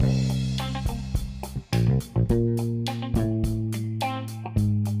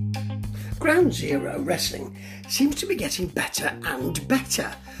Ground Zero Wrestling seems to be getting better and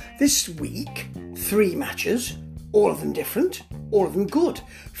better. This week, 3 matches, all of them different, all of them good.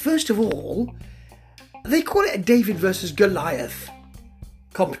 First of all, they call it a David versus Goliath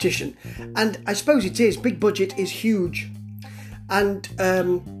competition, and I suppose it is. Big budget is huge, and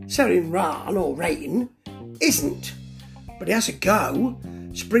Serin Ran or Rain isn't, but he has a go.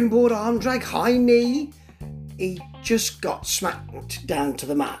 Springboard arm drag, high knee. He just got smacked down to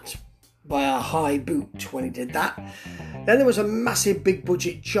the mat by a high boot when he did that. Then there was a massive big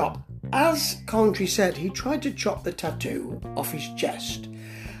budget chop. As commentary said, he tried to chop the tattoo off his chest.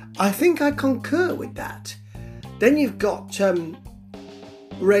 I think I concur with that. Then you've got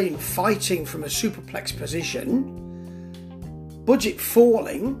Rain fighting from a superplex position. Budget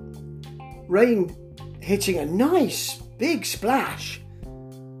falling. Rain hitting a nice big splash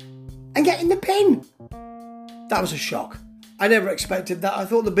and getting the pin. That was a shock. I never expected that. I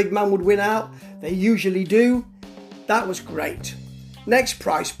thought the big man would win out. They usually do. That was great. Next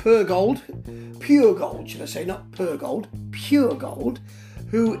price, Pure Gold, should I say, not Pure Gold, Pure Gold,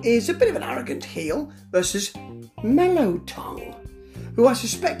 who is a bit of an arrogant heel, versus Mellow Tongue, who I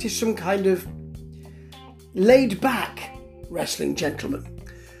suspect is some kind of laid-back wrestling gentleman.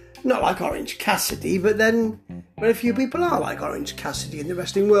 Not like Orange Cassidy, but then very few people are like Orange Cassidy in the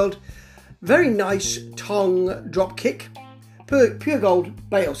wrestling world. Very nice Tongue drop kick. Pure Gold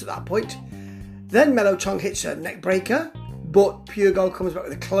bails at that point. Then Mellow Tongue hits a neck breaker, but Pure Gold comes back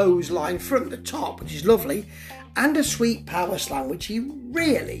with a clothesline from the top, which is lovely, and a sweet power slam, which he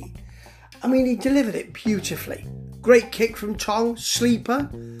really, he delivered it beautifully. Great kick from Tongue, sleeper,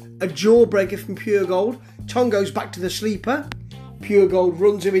 a jawbreaker from Pure Gold. Tongue goes back to the sleeper. Pure Gold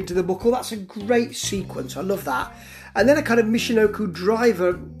runs him into the buckle. That's a great sequence. I love that. And then a kind of Michinoku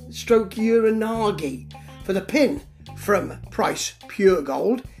driver stroke Uranagi for the pin from Price Pure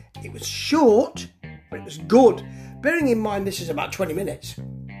Gold. It was short, but it was good. Bearing in mind this is about 20 minutes.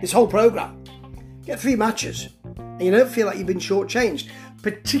 This whole programme. Get 3 matches. And you don't feel like you've been shortchanged.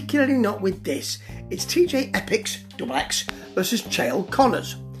 Particularly not with this. It's TJ Epix, XX, versus Chael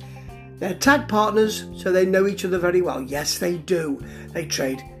Connors. They're tag partners, so they know each other very well. Yes, they do. They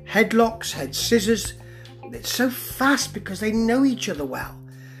trade headlocks, head scissors. It's so fast because they know each other well.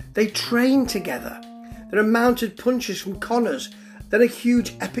 They train together. There are mounted punches from Connors. Then a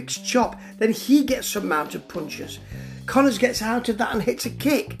huge Epix chop. Then he gets some mounted punches. Connors gets out of that and hits a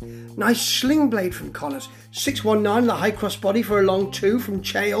kick. Nice sling blade from Connors. 619, the high crossbody for a long 2 from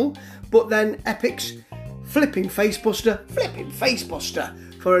Chael. But then Epix flipping facebuster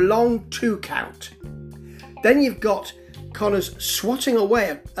for a long 2 count. Then you've got Connors swatting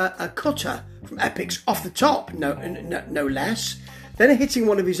away a cutter from Epix off the top, no less. Then hitting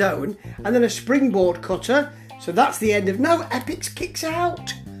one of his own, and then a springboard cutter. So that's the end of... No, Epix kicks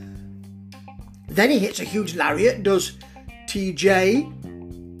out. Then he hits a huge lariat, does TJ.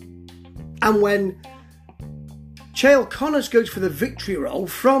 And when Chael Connors goes for the victory roll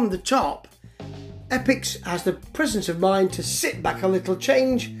from the top, Epix has the presence of mind to sit back a little,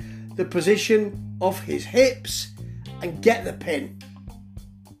 change the position of his hips, and get the pin.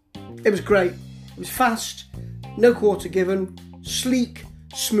 It was great. It was fast, no quarter given, sleek,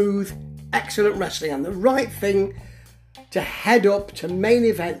 smooth, excellent wrestling, and the right thing to head up to main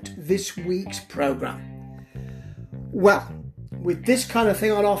event this week's programme. Well, with this kind of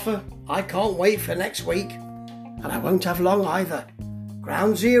thing on offer, I can't wait for next week, and I won't have long either.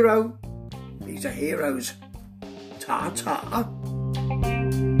 Ground Zero, these are heroes. Ta-ta.